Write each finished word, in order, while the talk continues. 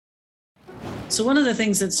So one of the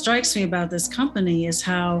things that strikes me about this company is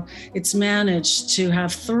how it's managed to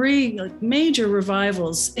have three major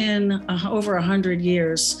revivals in over 100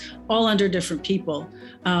 years, all under different people.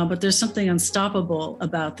 But there's something unstoppable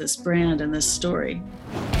about this brand and this story.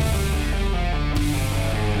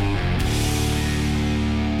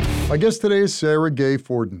 My guest today is Sara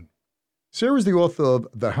Forden. Sara is the author of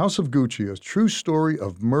The House of Gucci, a true story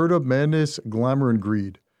of murder, madness, glamour, and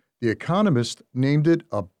greed. The Economist named it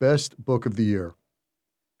a best book of the year.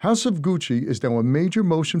 House of Gucci is now a major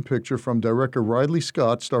motion picture from director Ridley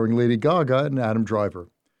Scott starring Lady Gaga and Adam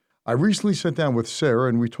Driver. I recently sat down with Sara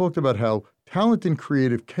and we talked about how talent and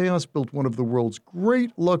creative chaos built one of the world's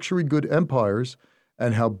great luxury good empires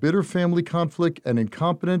and how bitter family conflict and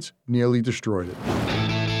incompetence nearly destroyed it.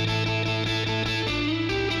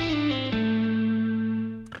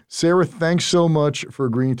 Sara, thanks so much for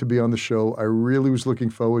agreeing to be on the show. I really was looking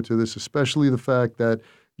forward to this, especially the fact that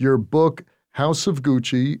your book, House of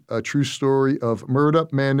Gucci, a true story of murder,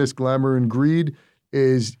 madness, glamour, and greed,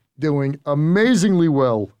 is doing amazingly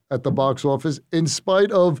well at the box office. In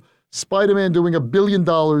spite of Spider-Man doing $1 billion,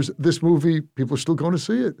 this movie, people are still going to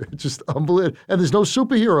see it. It's just unbelievable. And there's no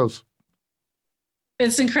superheroes.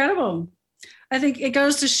 It's incredible. I think it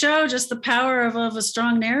goes to show just the power of a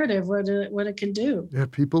strong narrative, what it can do. Yeah,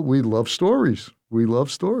 people, we love stories. We love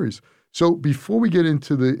stories. So before we get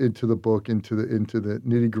into the book, into the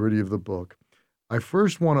nitty-gritty of the book, I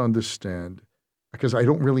first want to understand, because I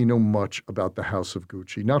don't really know much about the House of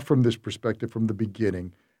Gucci, not from this perspective, from the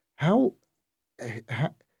beginning. How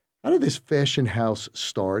did this fashion house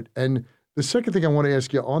start? And the second thing I want to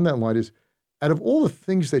ask you on that line is, out of all the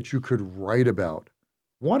things that you could write about,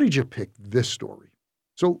 why did you pick this story?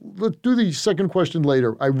 So let's do the second question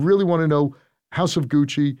later. I really want to know House of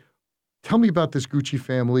Gucci. Tell me about this Gucci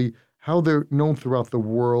family, how they're known throughout the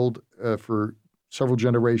world for several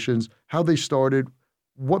generations, how they started,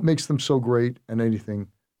 what makes them so great, and anything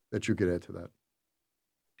that you could add to that.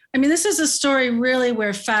 I mean, this is a story really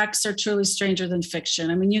where facts are truly stranger than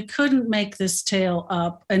fiction. I mean, you couldn't make this tale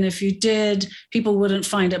up. And if you did, people wouldn't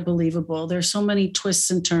find it believable. There's so many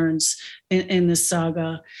twists and turns in this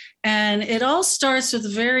saga. And it all starts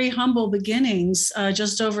with very humble beginnings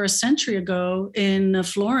just over a century ago in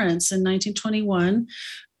Florence in 1921.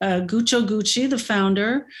 Guccio Gucci, the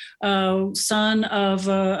founder, son of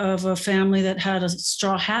a family that had a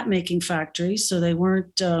straw hat making factory. So they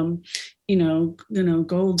weren't,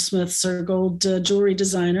 goldsmiths or gold jewelry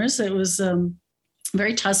designers. It was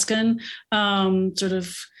very Tuscan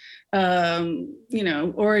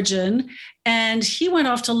origin. And he went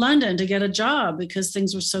off to London to get a job because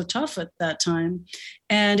things were so tough at that time.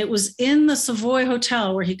 And it was in the Savoy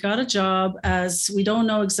Hotel where he got a job as, we don't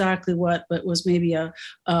know exactly what, but was maybe a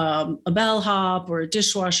bellhop or a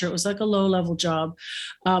dishwasher. It was like a low-level job.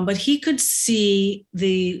 But he could see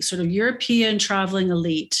the sort of European traveling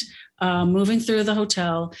elite moving through the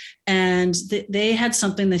hotel, and they had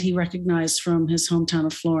something that he recognized from his hometown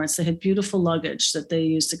of Florence. They had beautiful luggage that they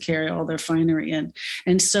used to carry all their finery in.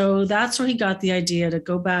 And so that's where he got the idea to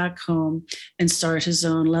go back home and start his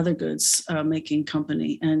own leather goods making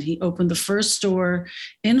company. And he opened the first store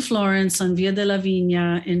in Florence on Via della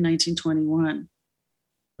Vigna in 1921.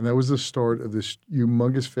 And that was the start of this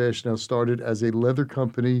humongous fashion house, started as a leather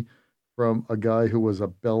company from a guy who was a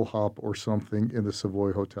bellhop or something in the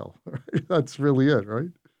Savoy Hotel. That's really it, right?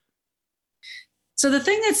 So the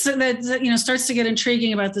thing that starts to get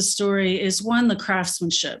intriguing about this story is, one, the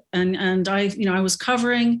craftsmanship. And I was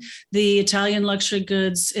covering the Italian luxury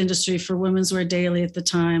goods industry for Women's Wear Daily at the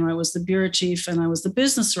time. I was the bureau chief and I was the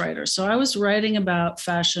business writer. So I was writing about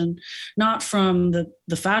fashion, not from the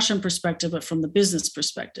fashion perspective, but from the business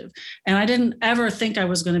perspective. And I didn't ever think I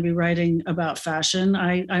was going to be writing about fashion.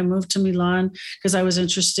 I moved to Milan because I was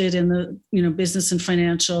interested in the business and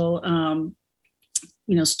financial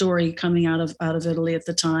story coming out of Italy at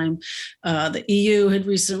the time. The EU had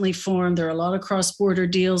recently formed. There were a lot of cross-border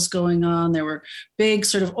deals going on. There were big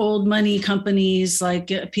sort of old money companies like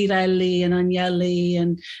Pirelli and Agnelli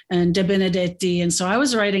and De Benedetti. And so I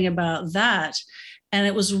was writing about that. And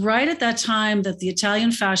it was right at that time that the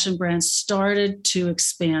Italian fashion brands started to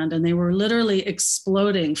expand, and they were literally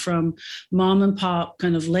exploding from mom and pop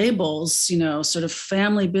kind of labels, sort of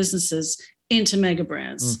family businesses into mega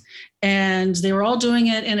brands. And they were all doing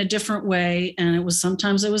it in a different way. And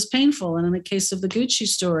sometimes it was painful. And in the case of the Gucci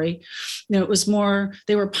story, it was more,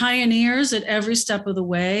 they were pioneers at every step of the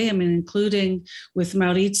way. I mean, including with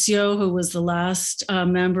Maurizio, who was the last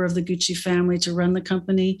member of the Gucci family to run the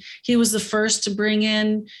company. He was the first to bring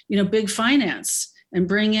in, big finance and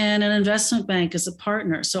bring in an investment bank as a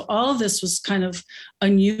partner. So all of this was kind of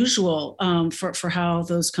unusual for how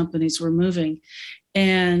those companies were moving,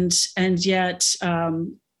 and yet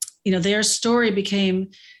their story became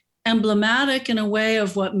emblematic in a way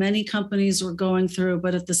of what many companies were going through,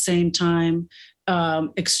 but at the same time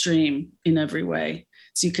extreme in every way.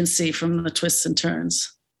 So you can see from the twists and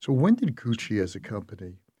turns. So when did Gucci as a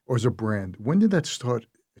company or as a brand, when did that start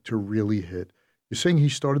to really hit? You're saying he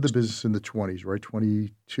started the business in the 20s, right?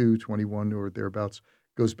 22, 21 or thereabouts,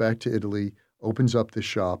 goes back to Italy, opens up the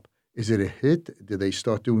shop. Is it a hit? Did they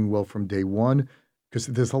start doing well from day one? Because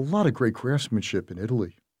there's a lot of great craftsmanship in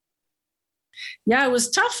Italy. Yeah, it was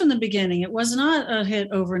tough in the beginning. It was not a hit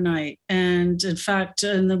overnight. And in fact,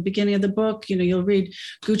 in the beginning of the book, you'll read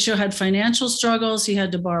Guccio had financial struggles. He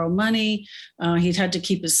had to borrow money. He'd had to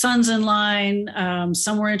keep his sons in line.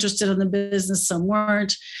 Some were interested in the business, some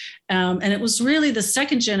weren't. And it was really the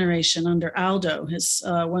second generation under Aldo,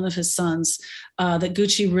 one of his sons, that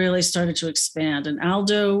Gucci really started to expand. And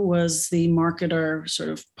Aldo was the marketer, sort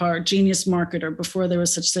of genius marketer before there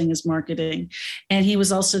was such thing as marketing. And he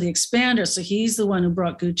was also the expander. So he's the one who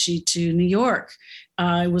brought Gucci to New York.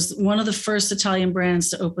 It was one of the first Italian brands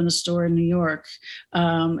to open a store in New York.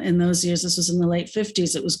 In those years, this was in the late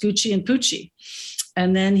 50s, it was Gucci and Pucci.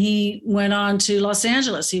 And then he went on to Los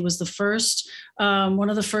Angeles. He was the first, one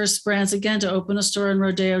of the first brands, again, to open a store in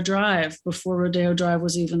Rodeo Drive before Rodeo Drive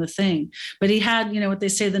was even a thing. But he had, what they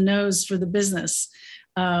say, the nose for the business.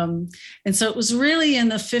 And so it was really in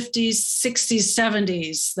the 50s, 60s,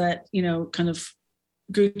 70s that, kind of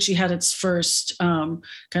Gucci had its first kind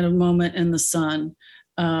of moment in the sun.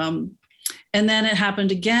 And then it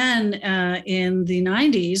happened again in the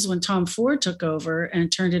 90s when Tom Ford took over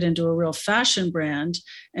and turned it into a real fashion brand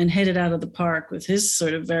and hit it out of the park with his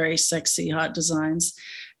sort of very sexy, hot designs.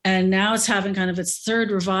 And now it's having kind of its third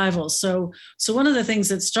revival. So one of the things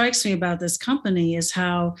that strikes me about this company is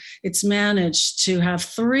how it's managed to have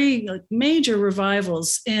three major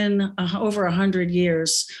revivals in over 100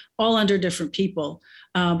 years, all under different people.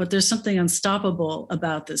 But there's something unstoppable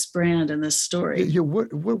about this brand and this story. Yeah,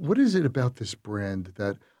 what is it about this brand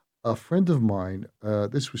that a friend of mine,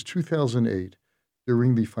 this was 2008,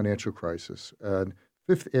 during the financial crisis,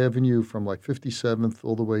 Fifth Avenue from like 57th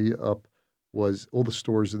all the way up was, all the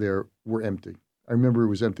stores there were empty. I remember it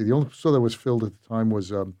was empty. The only store that was filled at the time was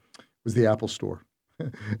the Apple store.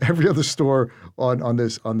 Every other store on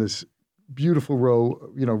this beautiful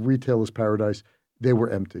row, retail is paradise, they were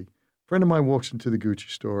empty. Friend of mine walks into the Gucci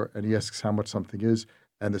store and he asks how much something is,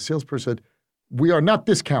 and the salesperson said, "We are not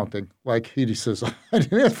discounting." Like he says, "I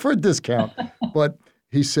didn't ask for a discount," but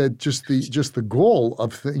he said just the goal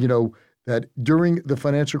of that during the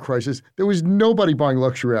financial crisis there was nobody buying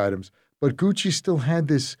luxury items, but Gucci still had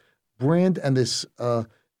this brand and this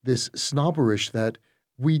snobberish that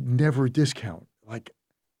we never discount. Like,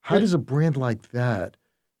 how does a brand like that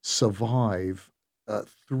survive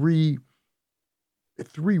three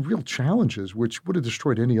real challenges, which would have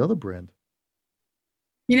destroyed any other brand?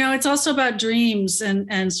 It's also about dreams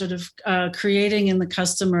and sort of creating in the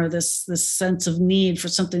customer this sense of need for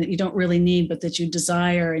something that you don't really need, but that you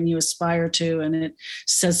desire and you aspire to, and it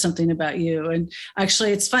says something about you. And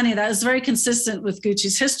actually, it's funny, that is very consistent with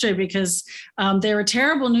Gucci's history, because there were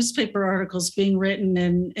terrible newspaper articles being written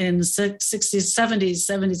in the 60s,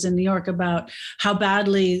 70s in New York about how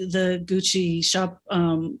badly the Gucci shop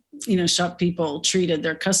shop people treated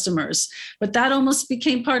their customers. But that almost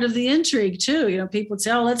became part of the intrigue too. People would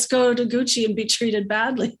say, "Oh, let's go to Gucci and be treated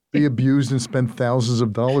badly." Be abused and spend thousands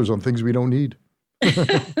of dollars on things we don't need.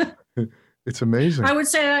 It's amazing. I would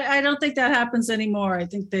say I don't think that happens anymore. I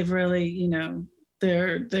think they've really,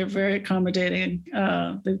 they're very accommodating.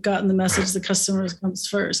 They've gotten the message the customer comes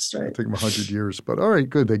first, right? It took them 100 years, but all right,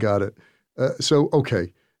 good, they got it.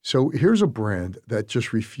 So here's a brand that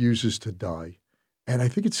just refuses to die. And I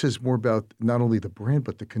think it says more about not only the brand,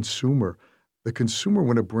 but the consumer. The consumer,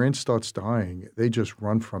 when a brand starts dying, they just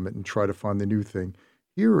run from it and try to find the new thing.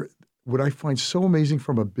 Here, what I find so amazing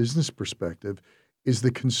from a business perspective is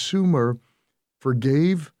the consumer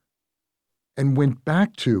forgave and went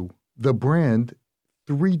back to the brand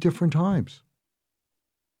 3 different times.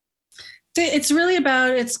 It's really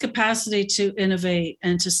about its capacity to innovate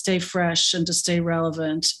and to stay fresh and to stay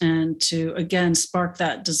relevant and to, again, spark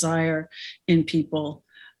that desire in people.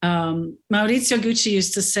 Maurizio Gucci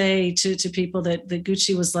used to say to people that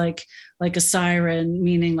Gucci was like a siren,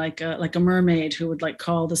 meaning like a mermaid who would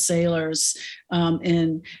call the sailors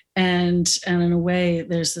in. And in a way,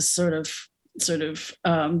 there's this sort of sort of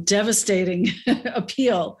devastating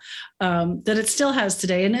appeal that it still has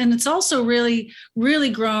today. And it's also really, really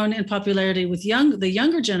grown in popularity with the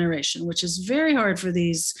younger generation, which is very hard for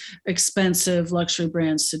these expensive luxury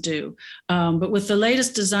brands to do. But with the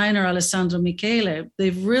latest designer, Alessandro Michele,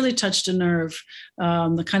 they've really touched a nerve,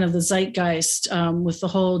 the kind of the zeitgeist with the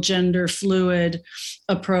whole gender fluid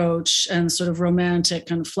approach and sort of romantic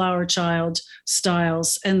kind of flower child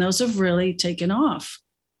styles. And those have really taken off.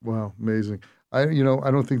 Wow, amazing. I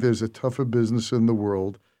don't think there's a tougher business in the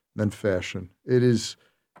world than fashion. It is,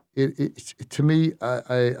 to me,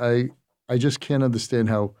 I just can't understand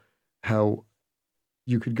how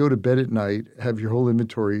you could go to bed at night, have your whole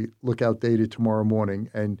inventory look outdated tomorrow morning,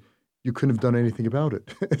 and you couldn't have done anything about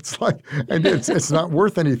it. It's like, and it's not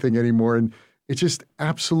worth anything anymore. And it's just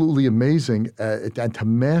absolutely amazing. And to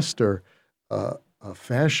master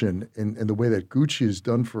fashion in the way that Gucci has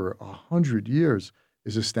done for 100 years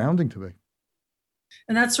is astounding to me.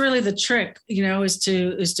 And that's really the trick, is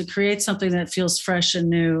to create something that feels fresh and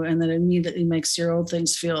new, and that immediately makes your old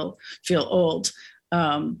things feel old.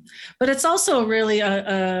 But it's also really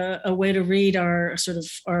a way to read our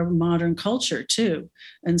modern culture too.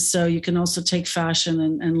 And so you can also take fashion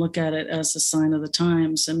and look at it as a sign of the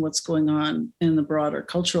times and what's going on in the broader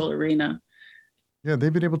cultural arena. Yeah,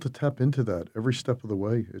 they've been able to tap into that every step of the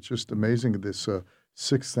way. It's just amazing, this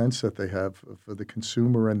sixth sense that they have for the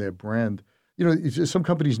consumer and their brand. Some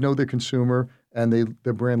companies know their consumer and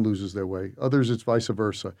their brand loses their way. Others, it's vice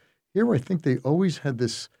versa. Here, I think they always had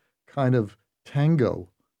this kind of tango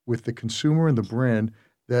with the consumer and the brand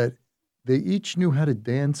that they each knew how to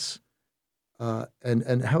dance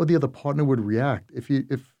and how the other partner would react. I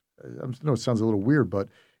know it sounds a little weird, but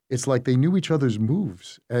it's like they knew each other's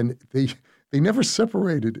moves and they never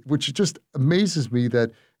separated, which just amazes me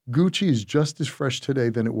that Gucci is just as fresh today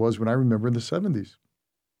than it was when I remember in the 70s.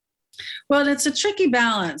 Well, it's a tricky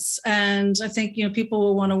balance. And I think, people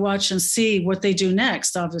will want to watch and see what they do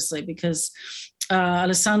next, obviously, because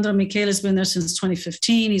Alessandro Michele has been there since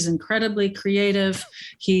 2015. He's incredibly creative.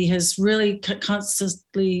 He has really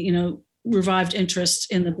constantly, revived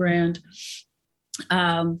interest in the brand.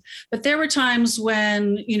 But there were times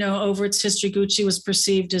when, over its history, Gucci was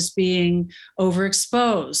perceived as being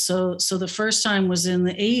overexposed. So the first time was in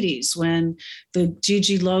the 80s when the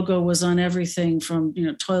GG logo was on everything from,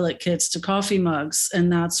 toilet kits to coffee mugs.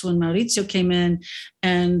 And that's when Maurizio came in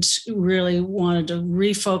and really wanted to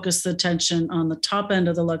refocus the attention on the top end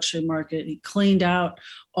of the luxury market. He cleaned out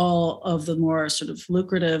all of the more sort of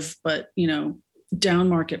lucrative, but, down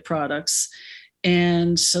market products.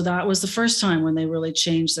 And so that was the first time when they really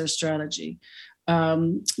changed their strategy.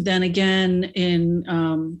 Then again,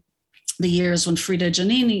 in the years when Frida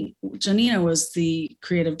Giannina was the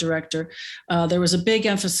creative director, there was a big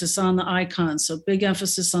emphasis on the icons. So big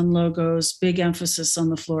emphasis on logos, big emphasis on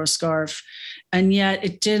the floral scarf. And yet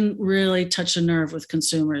it didn't really touch a nerve with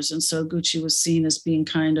consumers. And so Gucci was seen as being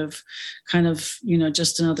kind of,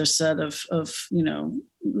 just another set of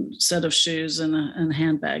shoes and a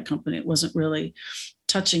handbag company. It wasn't really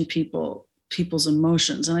touching people's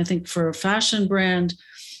emotions. And I think for a fashion brand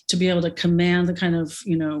to be able to command the kind of,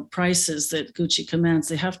 prices that Gucci commands,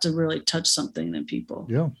 they have to really touch something in people.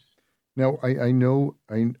 Yeah. Now, I know,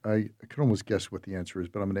 I can almost guess what the answer is,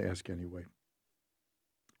 but I'm going to ask anyway.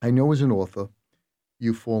 I know as an author,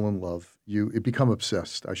 you fall in love. You become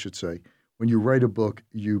obsessed, I should say. When you write a book,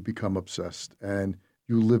 you become obsessed and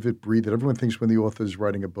you live it, breathe it. Everyone thinks when the author is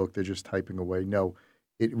writing a book, they're just typing away. No,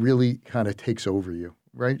 it really kind of takes over you,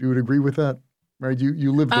 right? You would agree with that, right?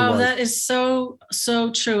 You live the life. Oh, that is so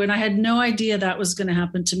true. And I had no idea that was going to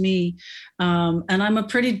happen to me. And I'm a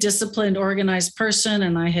pretty disciplined, organized person.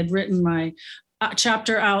 And I had written my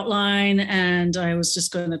chapter outline, and I was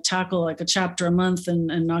just going to tackle like a chapter a month and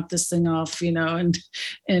knock this thing off, in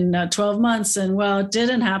 12 months. And well, it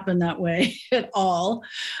didn't happen that way at all.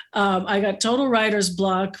 I got total writer's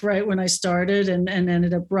block right when I started and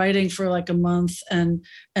ended up writing for like a month. And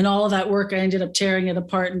all of that work, I ended up tearing it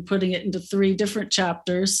apart and putting it into 3 different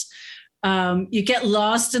chapters. You get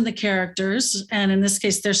lost in the characters. And in this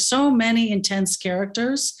case, there's so many intense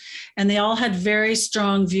characters and they all had very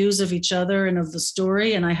strong views of each other and of the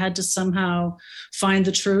story. And I had to somehow find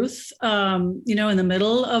the truth, in the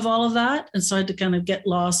middle of all of that. And so I had to kind of get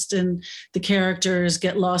lost in the characters,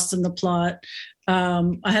 get lost in the plot.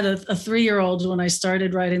 I had a 3-year-old when I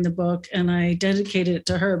started writing the book, and I dedicated it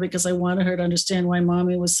to her because I wanted her to understand why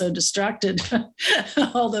mommy was so distracted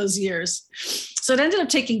all those years. So it ended up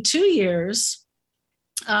taking 2 years.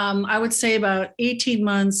 I would say about 18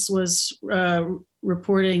 months was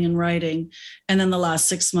reporting and writing. And then the last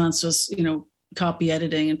 6 months was, copy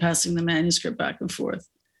editing and passing the manuscript back and forth.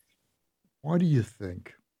 Why do you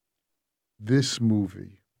think this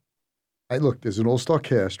movie? I look, there's an all-star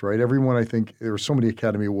cast, right? Everyone, I think there are so many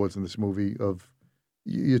Academy Awards in this movie.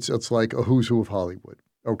 It's like a who's who of Hollywood.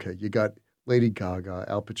 Okay, you got Lady Gaga,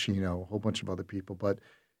 Al Pacino, a whole bunch of other people, but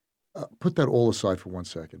put that all aside for 1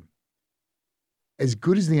 second. As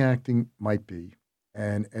good as the acting might be,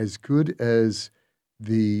 and as good as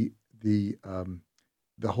the the um,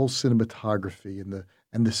 the whole cinematography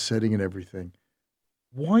and the setting and everything,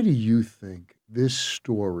 why do you think this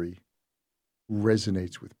story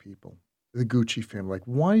resonates with people? The Gucci family. Like,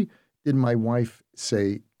 why did my wife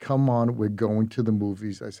say, "Come on, we're going to the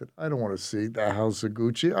movies"? I said, "I don't want to see the House of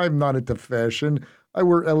Gucci. I'm not into fashion. I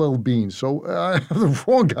wear LL Bean, so I'm the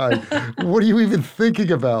wrong guy. What are you even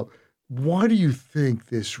thinking about?" Why do you think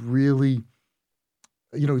this really?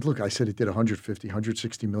 Look, I said it did 150,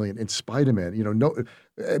 160 million in Spider-Man. No,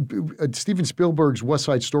 Steven Spielberg's West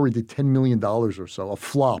Side Story did $10 million or so, a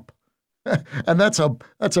flop, and that's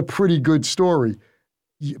a pretty good story.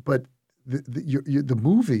 But the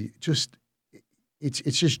movie just it's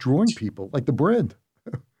just drawing people like the brand.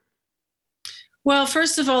 Well,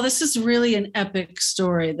 first of all, this is really an epic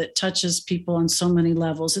story that touches people on so many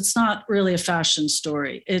levels. It's not really a fashion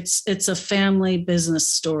story. It's a family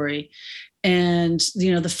business story. And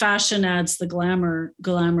the fashion adds the glamour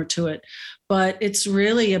to it, but it's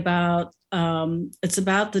really about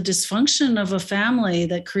the dysfunction of a family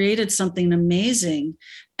that created something amazing,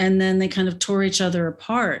 and then they kind of tore each other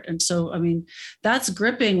apart. And so, I mean, that's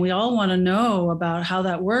gripping. We all want to know about how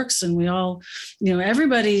that works, and we all,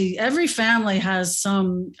 every family has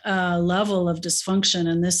some level of dysfunction,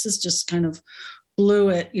 and this is just kind of blew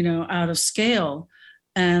it, out of scale.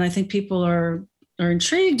 And I think people are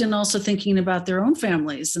intrigued and also thinking about their own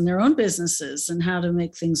families and their own businesses and how to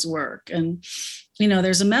make things work. And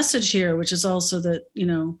there's a message here, which is also that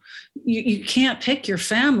you can't pick your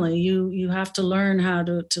family. You have to learn how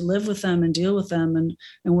to live with them and deal with them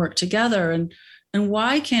and work together. And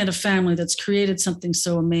why can't a family that's created something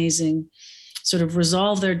so amazing sort of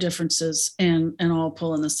resolve their differences and all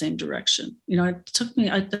pull in the same direction? It took me,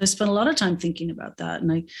 I spent a lot of time thinking about that.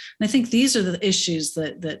 And I think these are the issues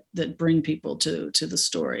that bring people to the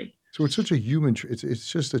story. So it's such a human.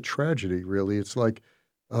 It's just a tragedy, really. It's like,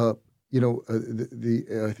 I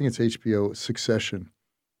think it's HBO Succession,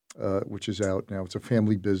 which is out now. It's a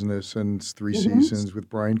family business, and it's 3 seasons with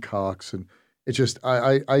Brian Cox, and it's just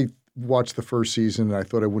I watched the first season and I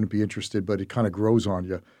thought I wouldn't be interested, but it kind of grows on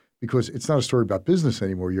you because it's not a story about business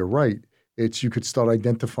anymore. You're right. You could start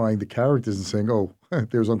identifying the characters and saying, "Oh,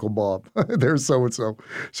 there's Uncle Bob, there's so and so."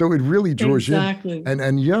 So it really draws you in.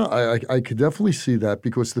 And yeah, I could definitely see that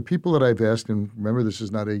because the people that I've asked, and remember, this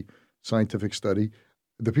is not a scientific study.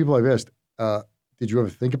 The people I've asked, did you ever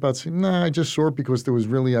think about seeing? Nah, I just saw it because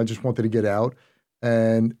I just wanted to get out.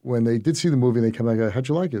 And when they did see the movie, they come back, "How'd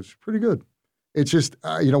you like it?" It's pretty good. It's just,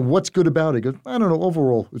 what's good about it? Goes, I don't know.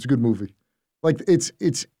 Overall, it's a good movie. Like it's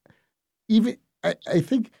even. I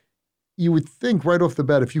think you would think right off the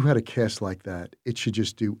bat, if you had a cast like that, it should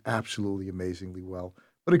just do absolutely amazingly well.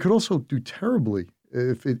 But it could also do terribly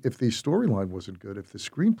if the storyline wasn't good, if the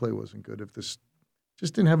screenplay wasn't good, if this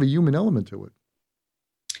just didn't have a human element to it.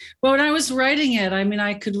 Well, when I was writing it, I mean,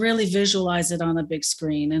 I could really visualize it on a big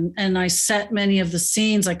screen, and I set many of the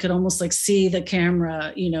scenes. I could almost like see the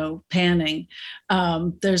camera, panning.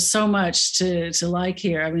 There's so much to like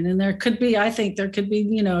here. I mean, and I think there could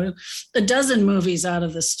be, a dozen movies out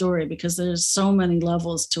of this story because there's so many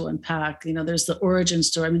levels to unpack. There's the origin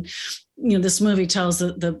story. I mean, this movie tells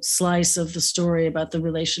the slice of the story about the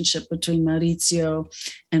relationship between Maurizio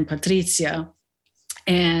and Patrizia,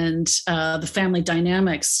 and the family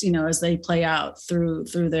dynamics, as they play out through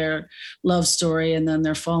their love story and then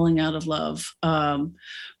their falling out of love.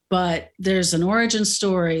 But there's an origin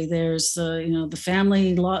story. There's the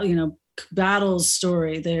family battles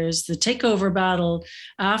story. There's the takeover battle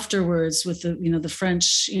afterwards with the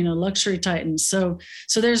French luxury titans. So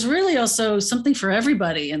there's really also something for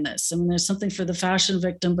everybody in this. I mean, there's something for the fashion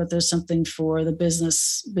victim, but there's something for the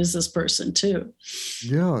business person too.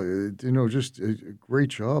 Yeah, just a great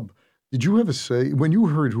job. Did you ever say when you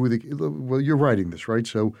heard well, you're writing this, right?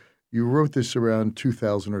 So you wrote this around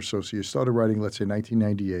 2000 or so. So you started writing, let's say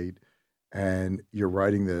 1998, and you're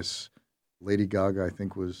writing this. Lady Gaga, I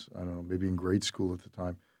think, was, I don't know, maybe in grade school at the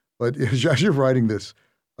time. But as you're writing this,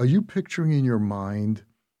 are you picturing in your mind,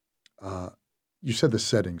 you said the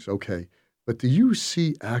settings, okay, but do you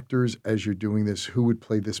see actors as you're doing this who would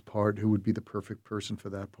play this part, who would be the perfect person for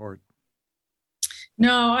that part?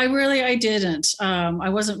 No, I didn't. I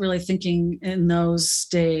wasn't really thinking in those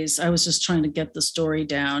days. I was just trying to get the story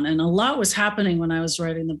down, and a lot was happening when I was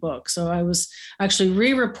writing the book. So I was actually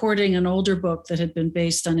re-reporting an older book that had been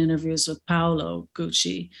based on interviews with Paolo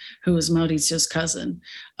Gucci, who was Maurizio's cousin,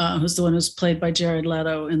 who's the one who's played by Jared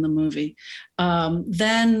Leto in the movie.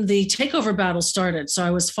 Then the takeover battle started, so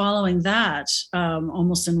I was following that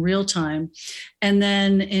almost in real time. And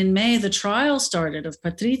then in May, the trial started of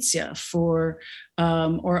Patrizia for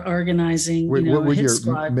or organizing, Wait, a what hit year?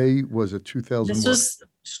 squad. May was it 2000 This what? was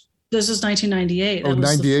this was 1998. Oh, That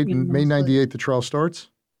was 98, May months later. 98, the trial starts?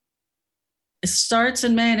 It starts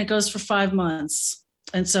in May and it goes for 5 months.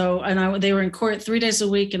 And so, they were in court 3 days a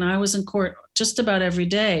week, and I was in court just about every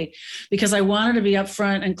day because I wanted to be up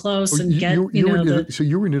front and Oh, close and get, so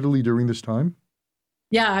you were in Italy during this time?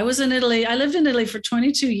 yeah, I was in Italy. I lived in Italy for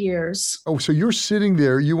 22 years. Oh, so you're sitting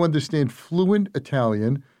there, you understand fluent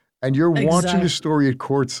Italian, and you're watching the Exactly. story at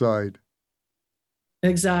courtside. That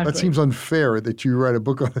Exactly. seems unfair that you write a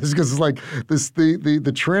book on this because it's like this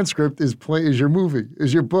the transcript is your movie,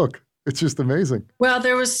 is your book. It's just amazing. Well,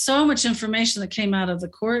 there was so much information that came out of the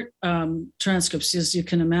court transcripts, as you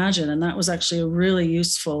can imagine, and that was actually a really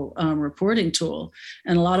useful reporting tool.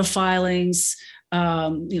 And a lot of filings,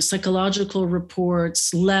 psychological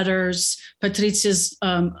reports, letters, Patrizia's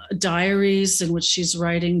diaries in which she's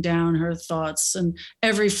writing down her thoughts, and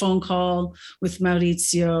every phone call with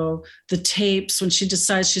Maurizio, the tapes when she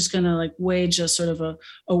decides she's going to like wage a sort of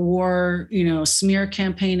a war, smear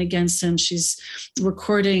campaign against him. She's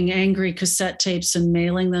recording angry cassette tapes and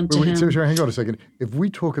mailing them to Wait, him. Sarah, hang on a second. If we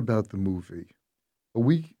talk about the movie, are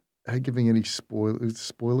we giving any spoiler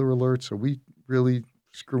alerts? Are we really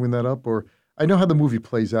screwing that up? Or I know how the movie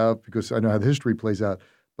plays out because I know how the history plays out.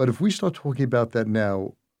 But if we start talking about that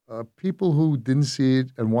now, people who didn't see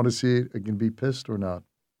it and want to see it can be pissed or not?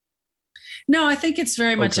 No, I think it's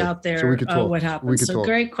very much Okay, out so we there could talk. what We happened. could So talk.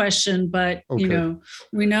 great question, but Okay.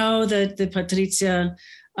 we know that the Patrizia,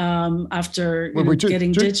 after Wait,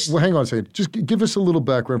 getting ditched. well, hang on a second. Just give us a little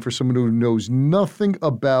background for someone who knows nothing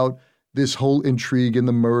about this whole intrigue and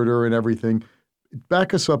the murder and everything.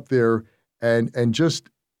 Back us up there and just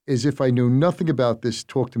as if I knew nothing about this,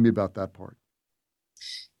 talk to me about that part.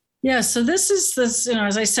 Yeah, so this is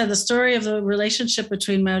as I said, the story of the relationship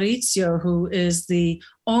between Maurizio, who is the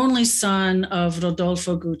only son of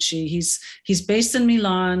Rodolfo Gucci. He's based in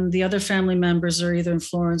Milan. The other family members are either in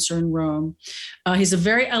Florence or in Rome. He's a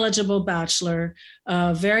very eligible bachelor,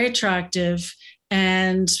 very attractive.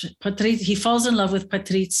 And he falls in love with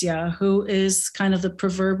Patrizia, who is kind of the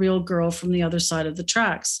proverbial girl from the other side of the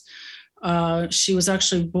tracks. She was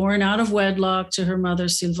actually born out of wedlock to her mother,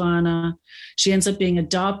 Silvana. She ends up being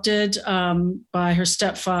adopted by her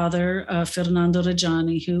stepfather, Fernando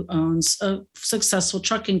Reggiani, who owns a successful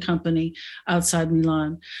trucking company outside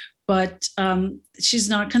Milan. But she's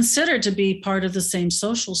not considered to be part of the same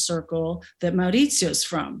social circle that Maurizio's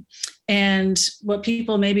from. And what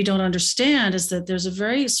people maybe don't understand is that there's a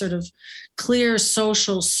very sort of clear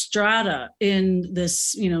social strata in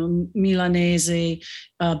this, Milanese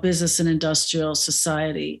business and industrial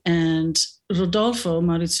society. And Rodolfo,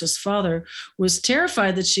 Maurizio's father, was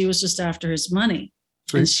terrified that she was just after his money.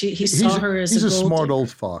 So and he saw her as he's a smart digger.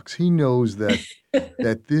 old fox. He knows that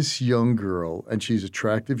that this young girl, and she's an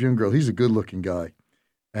attractive young girl. He's a good-looking guy,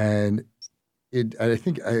 and I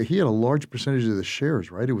think he had a large percentage of the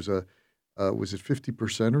shares, right? It was was it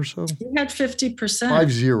 50% or so? He had 50%.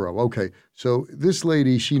 50. Okay, so this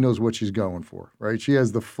lady, she knows what she's going for, right? She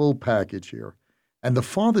has the full package here, and the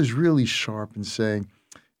father's really sharp in saying,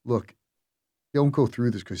 "Look, don't go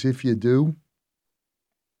through this because if you do."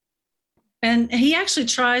 And he actually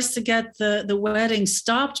tries to get the wedding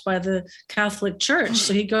stopped by the Catholic Church.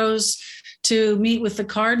 So he goes to meet with the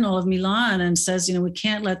Cardinal of Milan and says, we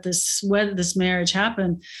can't let this marriage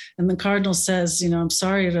happen. And the Cardinal says, I'm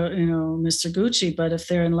sorry to, Mr. Gucci, but if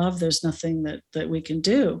they're in love, there's nothing that we can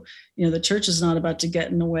do. The church is not about to get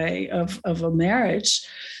in the way of a marriage.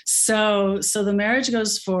 So the marriage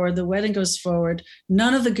goes forward, the wedding goes forward.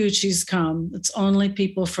 None of the Guccis come. It's only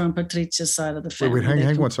people from Patrizia's side of the family. Wait,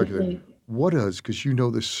 hang 1 second there. What does, because you know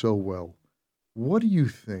this so well, what do you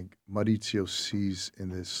think Maurizio sees in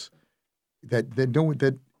this that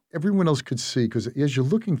everyone else could see? Because as you're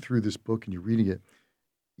looking through this book and you're reading it,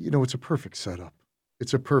 it's a perfect setup.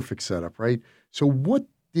 It's a perfect setup, right? So what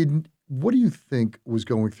do you think was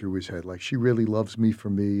going through his head? Like, she really loves me for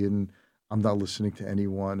me, and I'm not listening to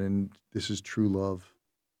anyone, and this is true love.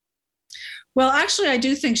 Well, actually, I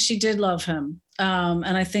do think she did love him.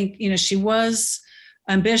 And I think, she was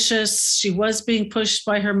ambitious. She was being pushed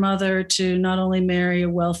by her mother to not only marry a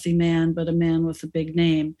wealthy man, but a man with a big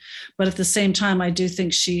name. But at the same time, I do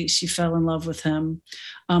think she fell in love with him.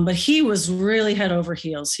 But he was really head over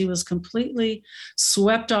heels. He was completely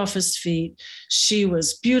swept off his feet. She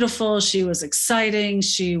was beautiful. She was exciting.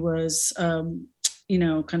 She was,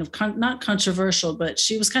 kind of not controversial, but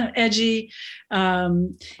she was kind of edgy,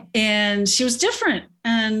 and she was different.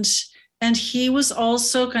 And he was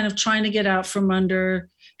also kind of trying to get out from under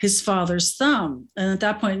his father's thumb. And at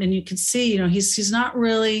that point, and you can see,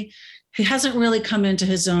 he hasn't really come into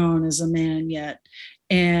his own as a man yet.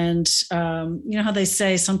 And how they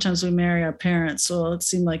say sometimes we marry our parents. Well, it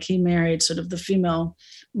seemed like he married sort of the female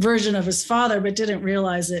version of his father, but didn't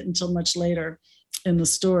realize it until much later in the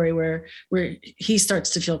story, where he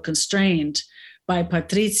starts to feel constrained by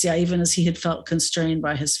Patrizia, even as he had felt constrained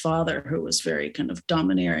by his father, who was very kind of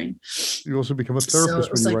domineering. You also become a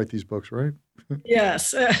therapist when you write these books, right?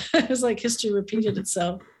 Yes. It was like history repeated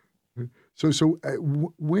itself. So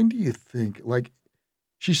when do you think, like,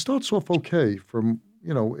 she starts off okay from,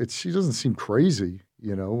 she doesn't seem crazy,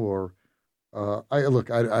 or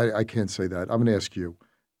I can't say that. I'm going to ask you.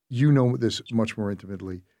 You know this much more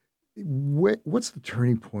intimately. What's the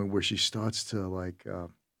turning point where she starts to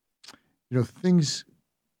things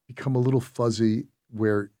become a little fuzzy,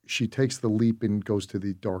 where she takes the leap and goes to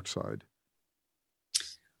the dark side?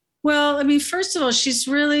 Well, I mean, first of all, she's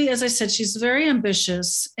really, as I said, she's very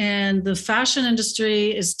ambitious, and the fashion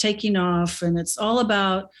industry is taking off, and it's all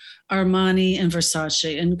about Armani and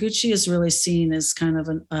Versace. And Gucci is really seen as kind of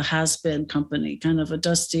a has-been company, kind of a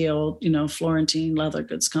dusty old, Florentine leather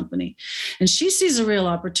goods company. And she sees a real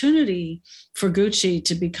opportunity for Gucci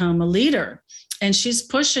to become a leader. And she's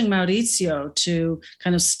pushing Maurizio to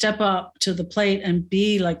kind of step up to the plate and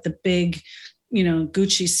be like the big,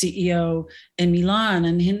 Gucci CEO in Milan.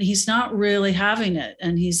 And he's not really having it.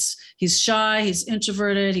 And he's shy, he's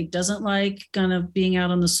introverted, he doesn't like kind of being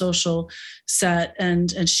out on the social set.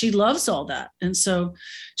 And she loves all that. And so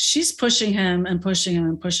she's pushing him and pushing him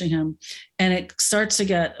and pushing him. And it starts to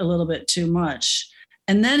get a little bit too much.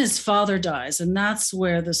 And then his father dies, and that's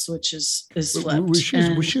where the switch is flipped. Was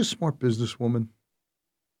she a smart businesswoman?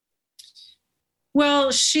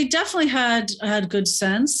 Well, she definitely had good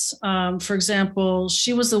sense. For example,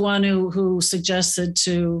 she was the one who suggested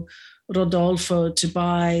to Rodolfo to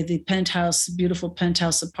buy the beautiful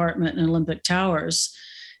penthouse apartment in Olympic Towers.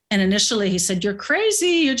 And initially he said, "You're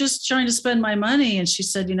crazy. You're just trying to spend my money." And she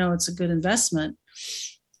said, "It's a good investment."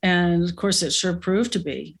 And of course, it sure proved to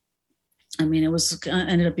be. I mean, it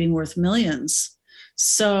ended up being worth millions.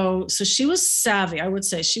 So she was savvy. I would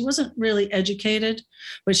say she wasn't really educated,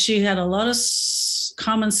 but she had a lot of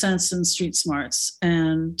common sense and street smarts,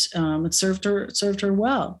 and it served her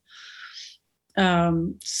well.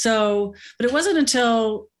 But it wasn't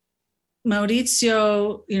until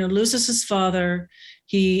Maurizio, loses his father.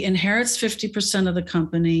 He inherits 50% of the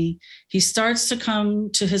company. He starts to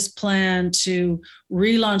come to his plan to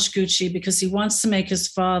relaunch Gucci because he wants to make his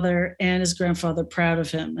father and his grandfather proud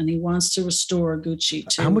of him. And he wants to restore Gucci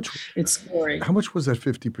to its glory. How much was that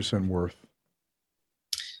 50% worth?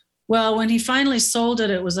 Well, when he finally sold it,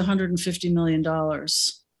 it was $150 million.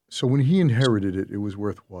 So when he inherited it, it was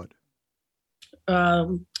worth what?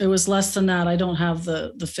 It was less than that. I don't have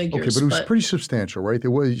the figures. Okay, but it was pretty substantial, right?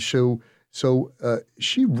 There was So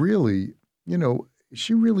she really,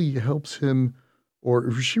 she really helps him, or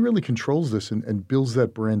she really controls this and builds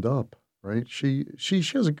that brand up, right? She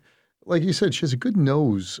has like you said, she has a good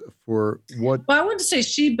nose for what. Well, I wouldn't say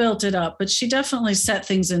she built it up, but she definitely set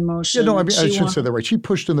things in motion. Yeah, no, I mean, I should say that right. She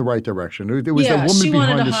pushed in the right direction. There was that woman she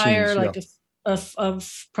behind wanted to the hire scenes. a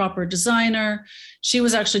proper designer. She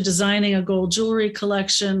was actually designing a gold jewelry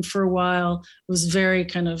collection for a while. It was very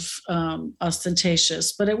kind of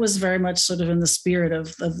ostentatious, but it was very much sort of in the spirit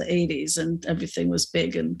of the 80s, and everything was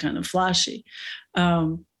big and kind of flashy.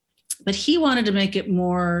 But he wanted to make it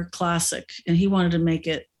more classic, and he wanted to make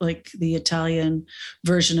it like the Italian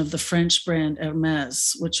version of the French brand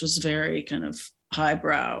Hermès, which was very kind of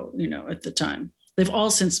highbrow, at the time. They've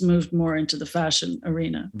all since moved more into the fashion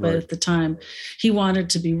arena. But at the time, he wanted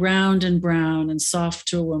to be round and brown and soft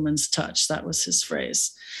to a woman's touch. That was his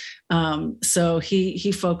phrase. So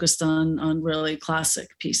he focused on really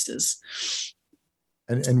classic pieces.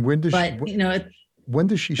 And when does when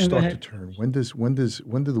does she start to turn? When do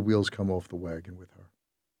the wheels come off the wagon with her?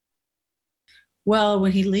 Well,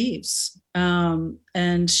 when he leaves,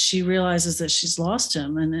 and she realizes that she's lost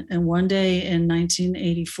him. And one day in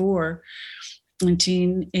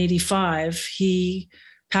 1985, he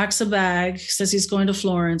packs a bag, says he's going to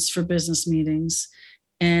Florence for business meetings,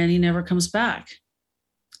 and he never comes back.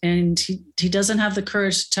 And he doesn't have the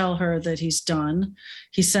courage to tell her that he's done.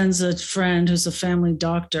 He sends a friend who's a family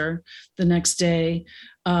doctor the next day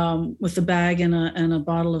with a bag and a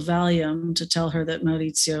bottle of Valium to tell her that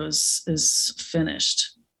Maurizio is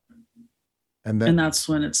finished. And that's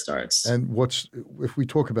when it starts. And if we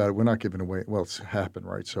talk about it, we're not giving away, well, it's happened,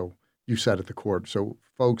 right? So you sat at the court. So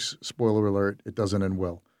folks, spoiler alert, it doesn't end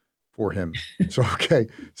well for him. So, okay.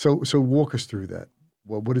 So walk us through that.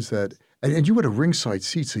 Well, what is that? And you had a ringside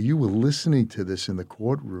seat, so you were listening to this in the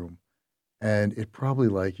courtroom. And it probably,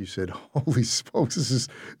 like you said, holy smokes, this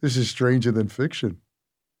is stranger than fiction.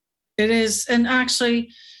 It is. And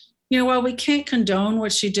actually, while we can't condone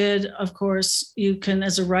what she did, of course, you can,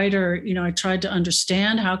 as a writer, I tried to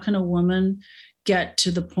understand how can a woman get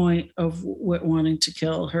to the point of wanting to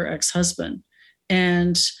kill her ex-husband.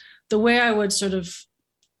 And the way I would sort of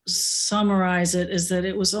summarize it is that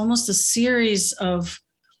it was almost a series of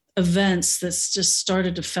events that just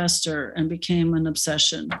started to fester and became an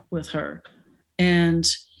obsession with her. And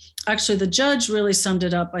actually, the judge really summed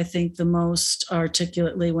it up, I think, the most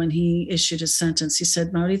articulately when he issued his sentence. He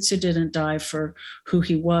said Maurizio didn't die for who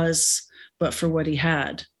he was, but for what he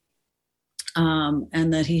had.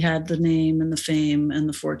 And that he had the name and the fame and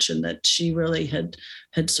the fortune that she really had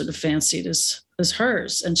sort of fancied as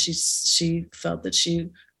hers. And she felt that she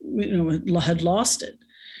had lost it.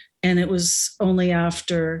 And it was only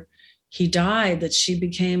after he died that she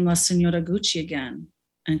became La Signora Gucci again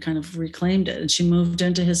and kind of reclaimed it. And she moved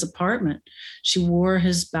into his apartment. She wore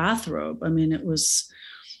his bathrobe. I mean, it was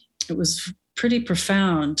pretty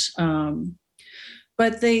profound.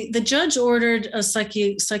 But the judge ordered a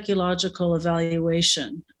psychological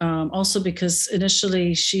evaluation, also because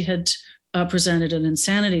initially she had presented an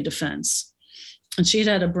insanity defense. And she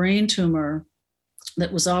had a brain tumor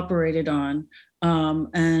that was operated on.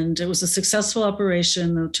 And it was a successful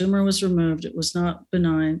operation. The tumor was removed. It was not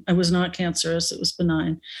benign. It was not cancerous. It was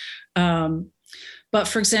benign. But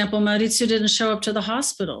for example, Maurizio didn't show up to the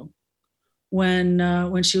hospital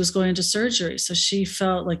when she was going into surgery. So she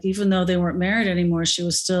felt like even though they weren't married anymore, she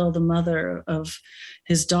was still the mother of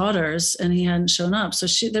his daughters, and he hadn't shown up. So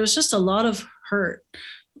there was just a lot of hurt,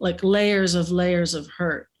 like layers of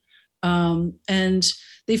hurt. And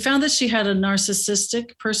they found that she had a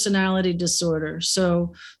narcissistic personality disorder.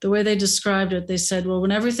 So the way they described it, they said, well,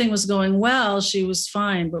 when everything was going well, she was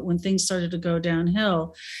fine. But when things started to go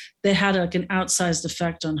downhill, they had like an outsized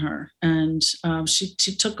effect on her. And she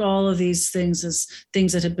took all of these things as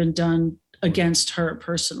things that had been done against her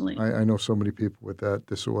personally. I know so many people with that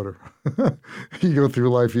disorder. You go through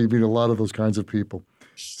life, you meet a lot of those kinds of people.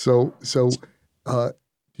 So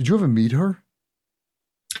did you ever meet her?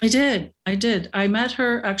 I did. I met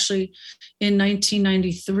her actually in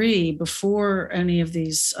 1993 before any of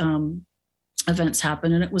these events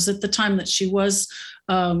happened. And it was at the time that she was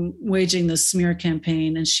waging the smear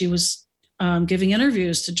campaign, and she was giving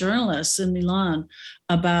interviews to journalists in Milan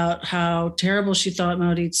about how terrible she thought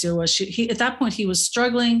Maurizio was. At that point, he was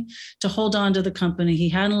struggling to hold on to the company. He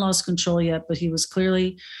hadn't lost control yet, but he was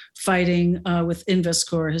clearly fighting with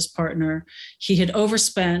Invescor, his partner. He had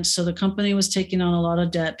overspent, so the company was taking on a lot of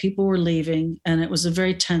debt. People were leaving, and it was a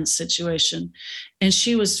very tense situation. And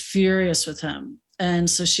she was furious with him. And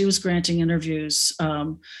so she was granting interviews,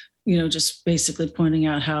 just basically pointing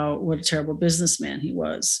out what a terrible businessman he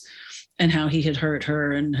was, and how he had hurt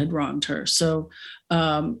her and had wronged her. So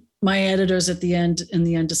my editors in the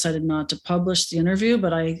end decided not to publish the interview,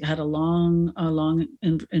 but I had a long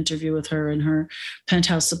interview with her in her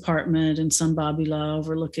penthouse apartment in San Babila,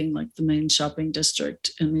 overlooking like the main shopping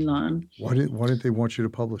district in Milan. Why did they want you to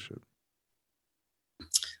publish it?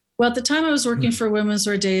 Well, at the time I was working for Women's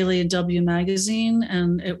Wear Daily and W Magazine,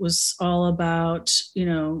 and it was all about,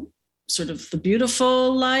 sort of the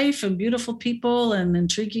beautiful life and beautiful people and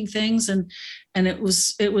intriguing things. And it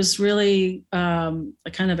was really a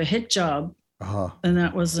kind of a hit job. Uh-huh. And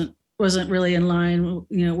that wasn't really in line,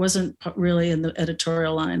 wasn't really in the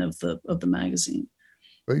editorial line of the magazine.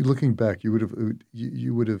 But looking back, you would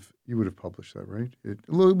have published that, right?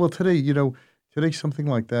 Well, today something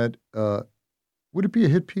like that, would it be a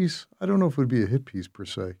hit piece? I don't know if it would be a hit piece per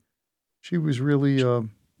se. She was really,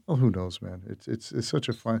 well, who knows, man? It's such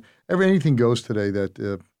a fun. Anything goes today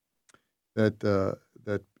that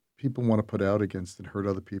people want to put out against and hurt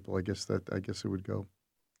other people. I guess it would go.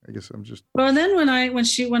 I guess I'm just. Well, and then when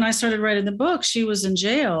I started writing the book, she was in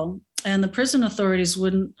jail, and the prison authorities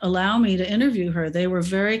wouldn't allow me to interview her. They were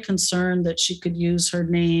very concerned that she could use her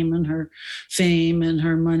name and her fame and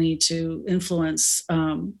her money to influence,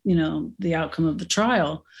 the outcome of the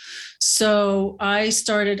trial. So I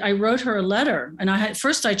wrote her a letter, and I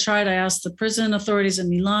asked the prison authorities in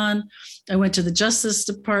Milan. I went to the Justice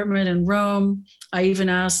Department in Rome. I even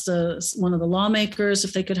asked one of the lawmakers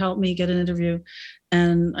if they could help me get an interview.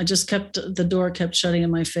 And the door kept shutting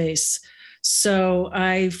in my face. So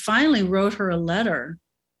I finally wrote her a letter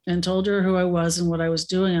and told her who I was and what I was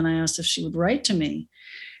doing. And I asked if she would write to me.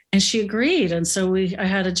 And she agreed. And so I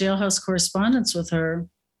had a jailhouse correspondence with her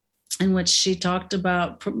in which she talked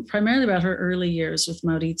primarily about her early years with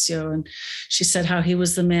Maurizio. And she said how he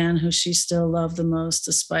was the man who she still loved the most,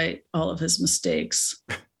 despite all of his mistakes.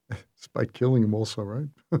 Despite killing him also, right?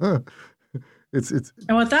 And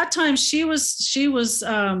at that time she was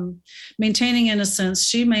maintaining innocence.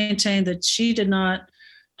 She maintained that she did not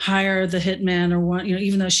hire the hitman or one,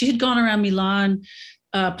 even though she had gone around Milan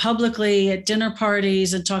publicly at dinner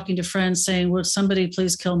parties and talking to friends saying, "Would somebody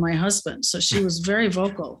please kill my husband?" So she was very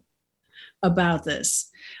vocal about this.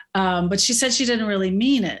 But she said she didn't really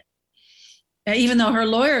mean it, even though her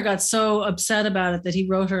lawyer got so upset about it that he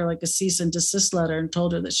wrote her like a cease and desist letter and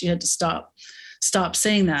told her that she had to stop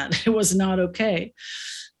saying that. It was not okay.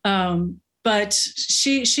 But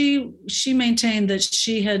she maintained that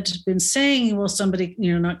she had been saying, "Will somebody,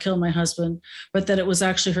 not kill my husband," but that it was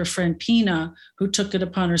actually her friend Pina who took it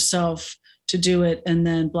upon herself to do it and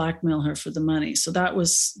then blackmail her for the money. So that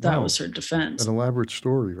was her defense. An elaborate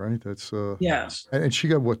story, right? That's yeah. And she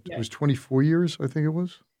got it was 24 years, I think it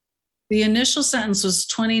was. The initial sentence was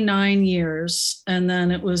 29 years, and then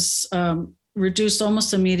it was reduced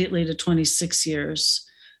almost immediately to 26 years.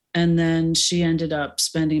 And then she ended up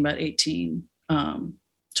spending about 18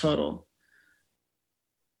 total.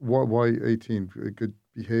 Why 18? Good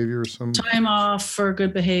behavior or some time off for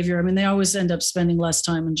good behavior. I mean, they always end up spending less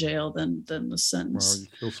time in jail than the sentence.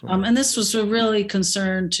 Wow, and this was a really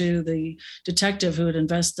concern to the detective who had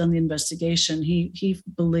done the investigation. He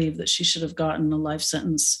believed that she should have gotten a life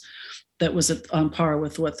sentence that was on par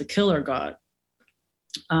with what the killer got.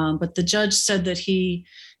 But the judge said that he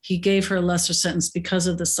gave her a lesser sentence because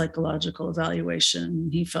of the psychological evaluation.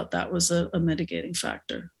 He felt that was a mitigating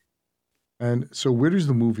factor. And so where does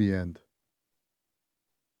the movie end?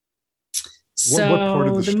 So what part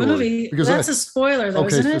of the movie, because that's a spoiler though,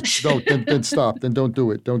 isn't it? No, then stop. Then don't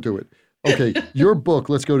do it. Don't do it. Okay, your book,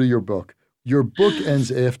 let's go to your book. Your book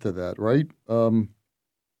ends after that, right?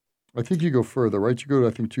 I think you go further, right? You go to,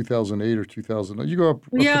 I think, 2008 or 2000. You go up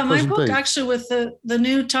yeah, my book actually with the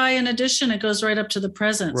new tie-in edition, it goes right up to the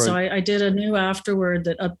present. Right. So I did a new afterword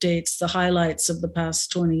that updates the highlights of the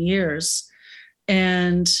past 20 years.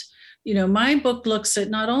 And my book looks at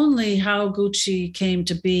not only how Gucci came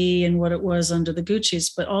to be and what it was under the Guccis,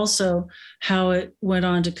 but also how it went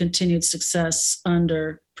on to continued success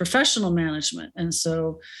under professional management. And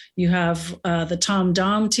so you have the Tom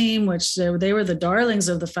Dom team, which they were the darlings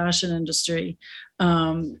of the fashion industry.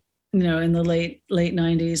 In the late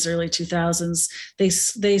 90s, early 2000s, they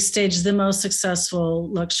staged the most successful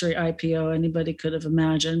luxury IPO anybody could have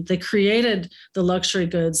imagined. They created the luxury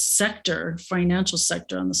goods sector, financial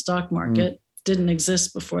sector on the stock market. Didn't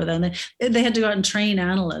exist before then. They had to go out and train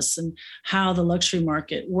analysts and how the luxury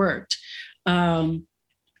market worked.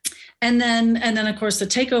 And then of course the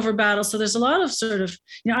takeover battle. So there's a lot of sort of,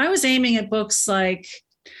 I was aiming at books like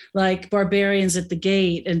Barbarians at the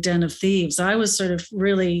Gate and Den of Thieves. I was sort of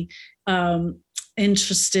really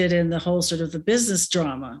interested in the whole sort of the business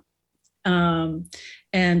drama.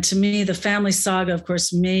 And to me, the family saga, of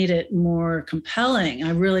course, made it more compelling.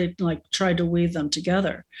 I really tried to weave them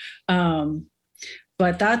together.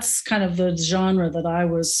 But that's kind of the genre that I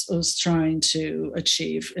was trying to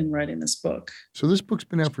achieve in writing this book. So this book's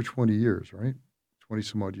been out for 20 years, right? 20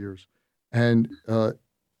 some odd years. And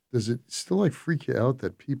does it still freak you out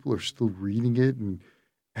that people are still reading it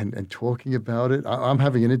and talking about it? I'm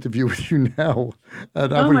having an interview with you now.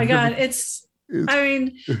 Oh my God.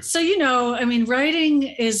 Writing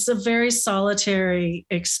is a very solitary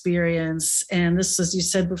experience. And this, as you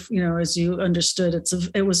said, as you understood,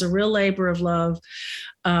 it was a real labor of love.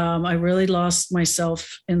 I really lost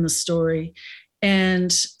myself in the story.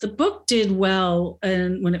 And the book did well.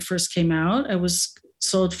 And when it first came out, I was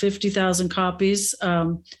sold 50,000 copies.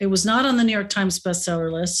 It was not on the New York Times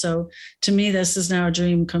bestseller list. So to me, this is now a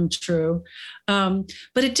dream come true.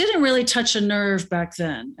 But it didn't really touch a nerve back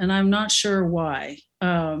then. And I'm not sure why.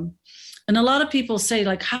 And a lot of people say,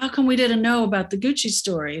 like, how come we didn't know about the Gucci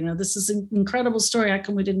story? This is an incredible story. How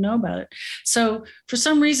come we didn't know about it? So for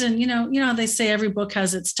some reason, they say every book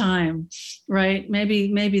has its time, right?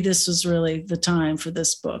 Maybe this was really the time for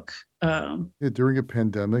this book. Yeah, during a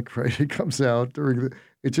pandemic, right? It comes out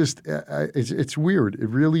it's weird. It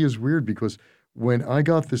really is weird because when I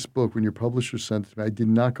got this book, when your publisher sent it to me, I did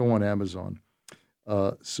not go on Amazon.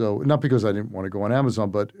 So not because I didn't want to go on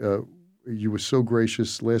Amazon, but you were so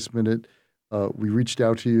gracious last minute. We reached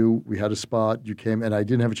out to you. We had a spot. You came, and I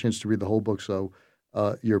didn't have a chance to read the whole book. So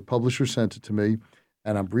your publisher sent it to me,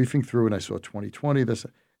 and I'm briefing through, and I saw 2020. Then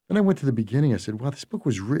I went to the beginning. I said, wow, this book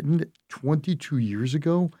was written 22 years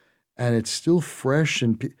ago, and it's still fresh.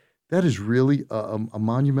 And that is really a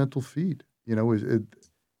monumental feat.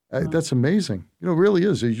 That's amazing. It really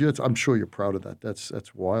is. I'm sure you're proud of that.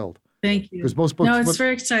 That's wild. Thank you. Because most books, no, it's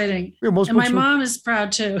very exciting. Yeah, and my mom is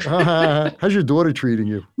proud too. How's your daughter treating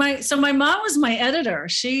you? My mom was my editor.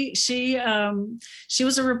 She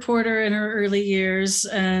was a reporter in her early years,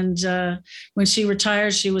 and when she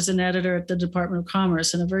retired, she was an editor at the Department of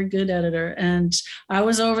Commerce, and a very good editor. And I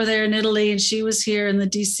was over there in Italy, and she was here in the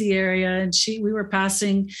DC area, and we were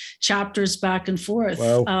passing chapters back and forth.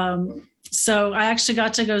 Wow. So I actually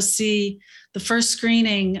got to go see the first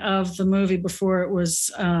screening of the movie before it was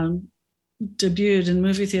debuted in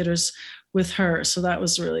movie theaters with her. So that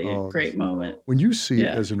was really a great moment. When you see it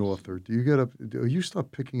as an author, do you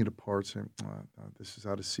start picking it apart saying, this is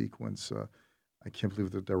out of sequence. I can't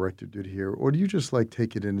believe what the director did here. Or do you just like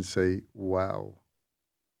take it in and say, wow?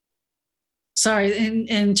 Sorry,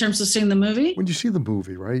 in terms of seeing the movie? When you see the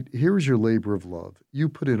movie, right? Here is your labor of love. You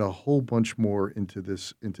put in a whole bunch more into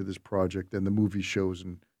this project than the movie shows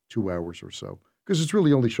in 2 hours or so. Because it's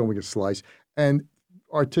really only showing a slice. And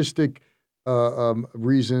artistic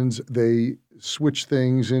reasons, they switch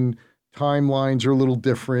things and timelines are a little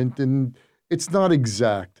different and it's not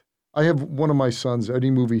exact. I have one of my sons,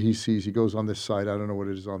 any movie he sees, he goes on this site, I don't know what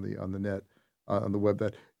it is on the net, on the web,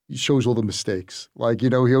 that he shows all the mistakes. Like,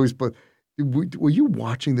 he always were you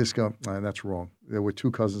watching this go, that's wrong. There were 2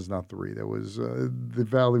 cousins, not 3. There was, the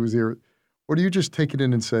valley was there. Or do you just take it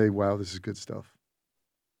in and say, wow, this is good stuff?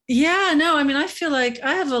 Yeah, no, I mean, I feel like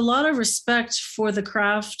I have a lot of respect for the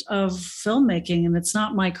craft of filmmaking, and it's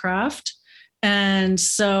not my craft. And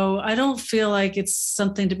so I don't feel like it's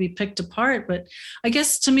something to be picked apart. But I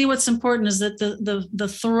guess to me, what's important is that the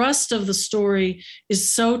thrust of the story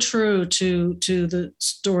is so true to the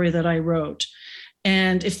story that I wrote.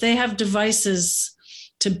 And if they have devices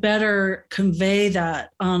to better convey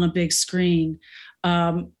that on a big screen,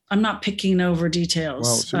 I'm not picking over details.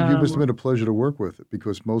 Wow, so you must have been a pleasure to work with,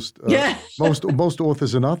 because most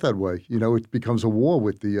authors are not that way. It becomes a war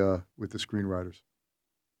with the screenwriters.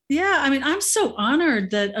 Yeah, I mean, I'm so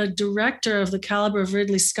honored that a director of the caliber of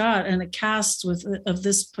Ridley Scott and a cast of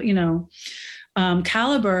this,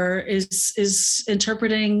 caliber is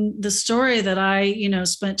interpreting the story that I,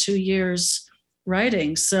 spent 2 years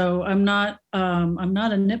writing. So I'm not a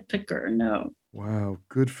nitpicker. No. Wow,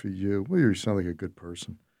 good for you. Well, you sound like a good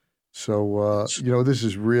person. So, this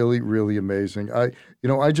is really, really amazing.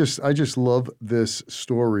 I just love this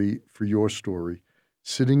story for your story.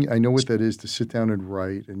 I know what that is, to sit down and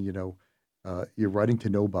write, and, you're writing to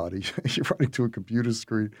nobody. You're writing to a computer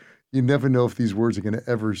screen. You never know if these words are going to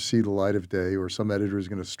ever see the light of day, or some editor is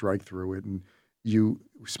going to strike through it. And you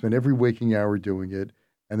spend every waking hour doing it.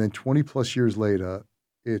 And then 20 plus years later,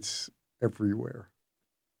 it's everywhere.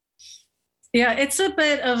 Yeah, it's a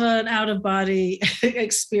bit of an out-of-body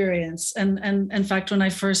experience. And in fact, when I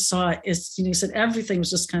first saw it, you said everything was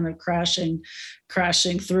just kind of crashing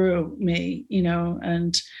through me,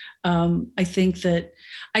 and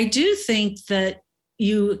I do think that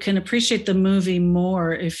you can appreciate the movie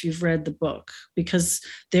more if you've read the book, because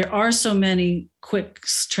there are so many quick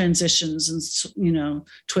transitions and,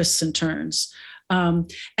 twists and turns.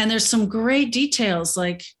 And there's some great details,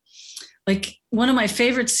 like one of my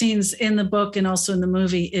favorite scenes in the book and also in the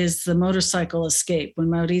movie is the motorcycle escape, when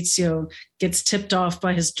Maurizio gets tipped off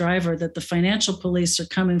by his driver that the financial police are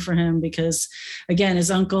coming for him because, again, his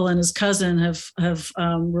uncle and his cousin have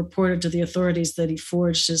reported to the authorities that he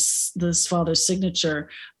forged his father's signature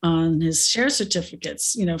on his share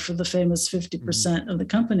certificates, for the famous 50% of the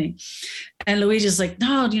company. And Luigi's like,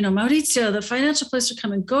 no, Maurizio, the financial police are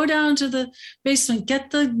coming. Go down to the basement,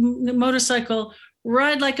 get the motorcycle,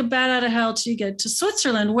 ride like a bat out of hell till you get to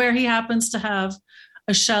Switzerland, where he happens to have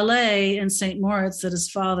a chalet in St. Moritz that his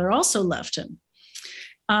father also left him.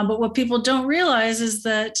 But what people don't realize is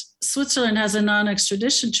that Switzerland has a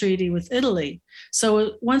non-extradition treaty with Italy.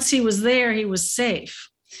 So once he was there, he was safe.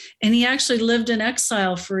 And he actually lived in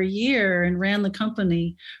exile for a year and ran the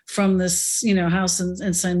company from this, house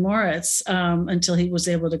in St. Moritz until he was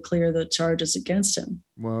able to clear the charges against him.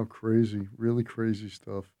 Wow, crazy, really crazy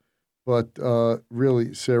stuff. But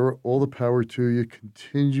really, Sara, all the power to you.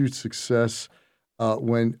 Continued success.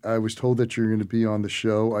 When I was told that you're going to be on the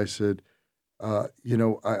show, I said,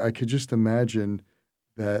 I could just imagine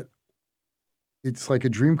that it's like a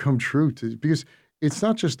dream come true because it's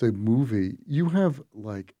not just a movie. You have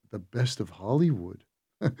like the best of Hollywood.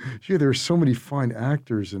 Yeah, there are so many fine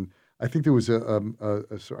actors, and I think there was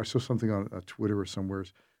I saw something on Twitter or somewhere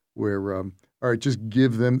where all right, just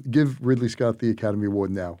give Ridley Scott the Academy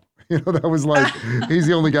Award now. That was like he's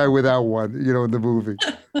the only guy without one. In the movie.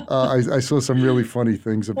 I saw some really funny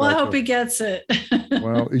things about. Well, I hope he gets it.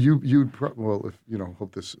 Well, if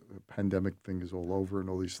hope this pandemic thing is all over and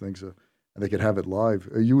all these things, and they could have it live.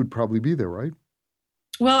 You would probably be there, right?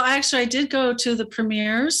 Well, actually, I did go to the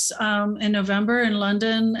premieres in November in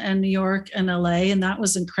London and New York and LA, and that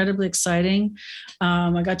was incredibly exciting.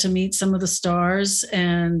 I got to meet some of the stars,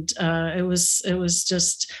 and it was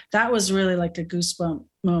that was really like a goosebump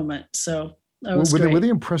moment. So that was great. Were they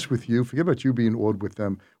impressed with you? Forget about you being awed with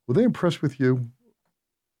them. Were they impressed with you?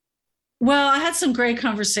 Well, I had some great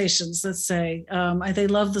conversations, let's say. They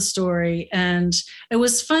loved the story. And it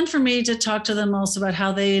was fun for me to talk to them also about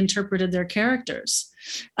how they interpreted their characters.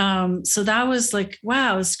 So that was like,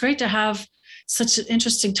 wow, it's great to have such an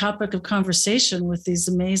interesting topic of conversation with these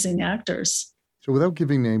amazing actors. So without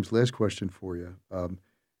giving names, last question for you.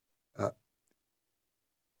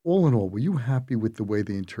 All in all, were you happy with the way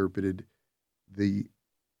they interpreted the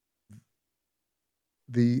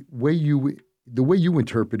way you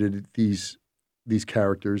interpreted these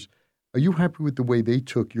characters? Are you happy with the way they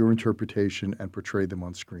took your interpretation and portrayed them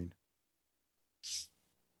on screen?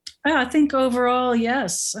 Yeah, I think overall,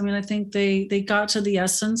 yes. I mean, I think they got to the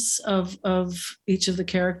essence of each of the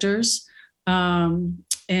characters, and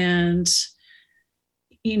there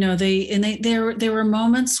were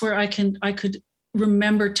moments where I could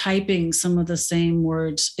remember typing some of the same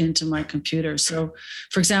words into my computer. So,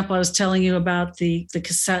 for example, I was telling you about the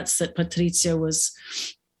cassettes that Patrizia was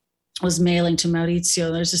mailing to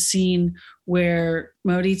Maurizio. There's a scene where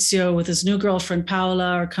Maurizio with his new girlfriend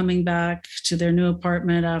Paola are coming back to their new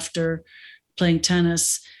apartment after playing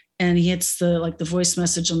tennis, and he hits the voice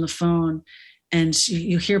message on the phone, and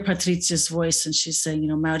you hear Patrizia's voice, and she's saying,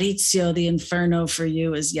 Maurizio, the inferno for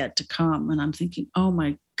you is yet to come. And I'm thinking, oh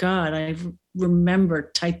my God, I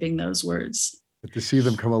remember typing those words. But to see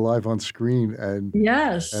them come alive on screen, and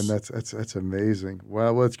yes, and that's amazing.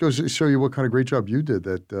 Well, let's go show you what kind of great job you did.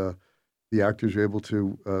 That the actors were able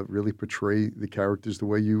to really portray the characters the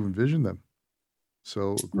way you envisioned them.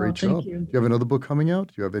 So great job. You. Do you have another book coming out?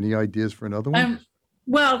 Do you have any ideas for another one?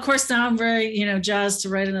 Well, of course, now I'm very jazzed to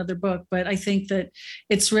write another book. But I think that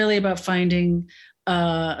it's really about finding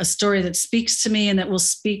a story that speaks to me and that will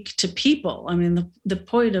speak to people. I mean, the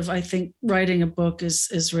point of, I think, writing a book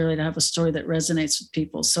is really to have a story that resonates with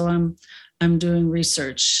people. So I'm doing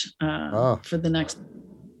research for the next.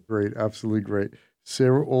 Great, absolutely great.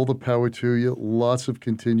 Sara, all the power to you. Lots of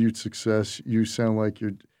continued success. You sound like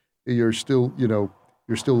you're still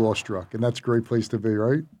awestruck, and that's a great place to be,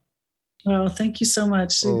 right? Oh, thank you so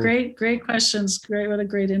much. Oh. Great questions. What a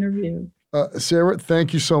great interview. Sara,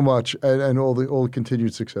 thank you so much, and all the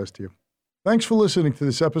continued success to you. Thanks for listening to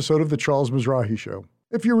this episode of The Charles Mizrahi Show.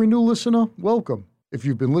 If you're a new listener, welcome. If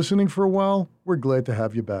you've been listening for a while, we're glad to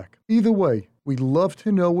have you back. Either way, we'd love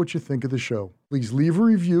to know what you think of the show. Please leave a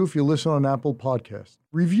review if you listen on Apple Podcasts.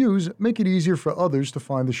 Reviews make it easier for others to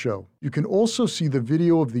find the show. You can also see the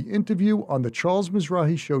video of the interview on the Charles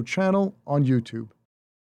Mizrahi Show channel on YouTube.